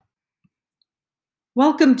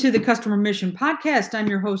Welcome to the Customer Mission Podcast. I'm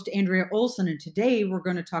your host, Andrea Olson, and today we're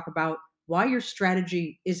going to talk about why your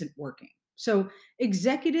strategy isn't working. So,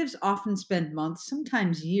 executives often spend months,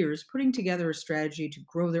 sometimes years, putting together a strategy to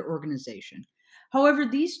grow their organization. However,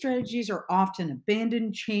 these strategies are often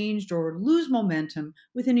abandoned, changed, or lose momentum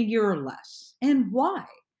within a year or less. And why?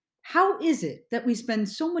 How is it that we spend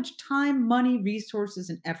so much time, money, resources,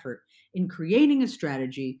 and effort in creating a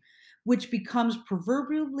strategy which becomes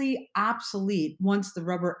proverbially obsolete once the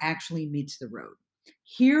rubber actually meets the road?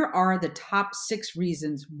 Here are the top 6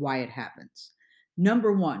 reasons why it happens.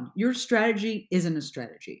 Number one, your strategy isn't a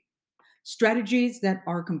strategy. Strategies that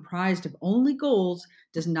are comprised of only goals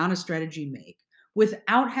does not a strategy make.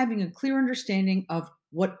 Without having a clear understanding of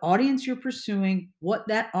what audience you're pursuing, what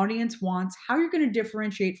that audience wants, how you're going to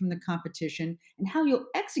differentiate from the competition, and how you'll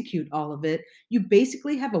execute all of it, you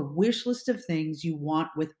basically have a wish list of things you want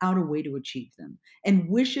without a way to achieve them. And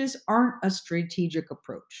wishes aren't a strategic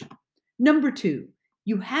approach. Number two,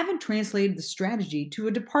 you haven't translated the strategy to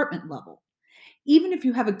a department level. Even if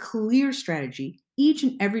you have a clear strategy, each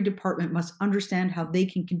and every department must understand how they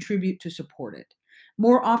can contribute to support it.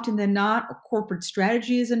 More often than not, a corporate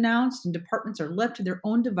strategy is announced and departments are left to their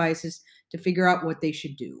own devices to figure out what they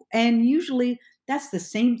should do. And usually that's the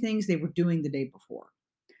same things they were doing the day before.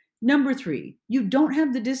 Number three, you don't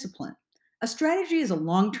have the discipline. A strategy is a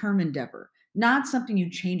long term endeavor, not something you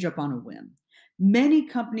change up on a whim. Many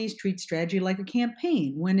companies treat strategy like a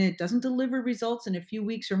campaign. When it doesn't deliver results in a few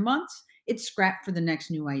weeks or months, it's scrapped for the next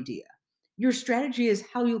new idea. Your strategy is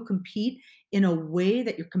how you'll compete in a way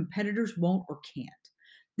that your competitors won't or can't.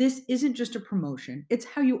 This isn't just a promotion, it's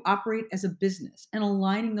how you operate as a business, and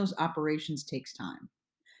aligning those operations takes time.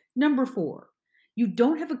 Number four, you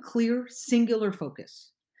don't have a clear, singular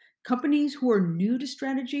focus. Companies who are new to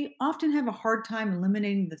strategy often have a hard time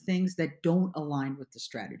eliminating the things that don't align with the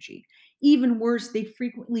strategy. Even worse, they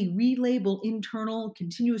frequently relabel internal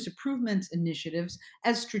continuous improvements initiatives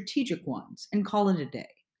as strategic ones and call it a day.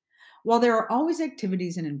 While there are always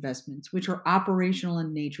activities and investments which are operational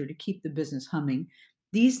in nature to keep the business humming,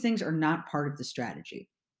 these things are not part of the strategy.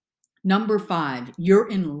 Number five, you're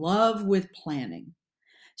in love with planning.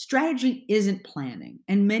 Strategy isn't planning,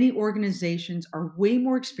 and many organizations are way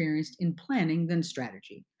more experienced in planning than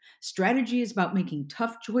strategy. Strategy is about making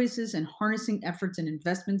tough choices and harnessing efforts and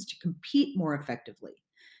investments to compete more effectively.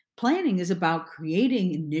 Planning is about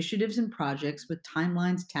creating initiatives and projects with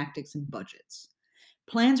timelines, tactics, and budgets.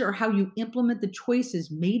 Plans are how you implement the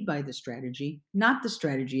choices made by the strategy, not the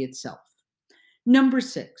strategy itself. Number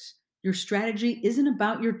six, your strategy isn't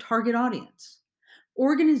about your target audience.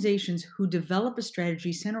 Organizations who develop a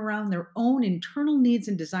strategy centered around their own internal needs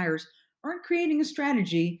and desires aren't creating a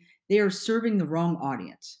strategy, they are serving the wrong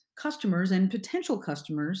audience. Customers and potential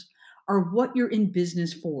customers are what you're in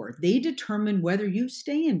business for. They determine whether you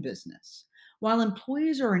stay in business. While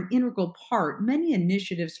employees are an integral part, many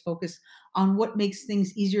initiatives focus on what makes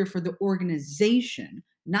things easier for the organization,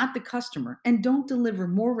 not the customer, and don't deliver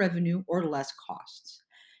more revenue or less costs.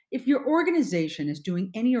 If your organization is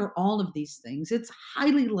doing any or all of these things, it's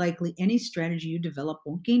highly likely any strategy you develop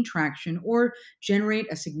won't gain traction or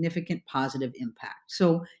generate a significant positive impact.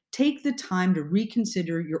 So take the time to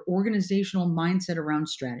reconsider your organizational mindset around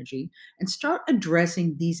strategy and start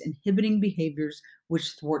addressing these inhibiting behaviors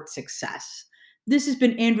which thwart success. This has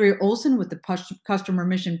been Andrea Olson with the Customer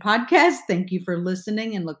Mission Podcast. Thank you for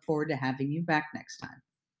listening and look forward to having you back next time.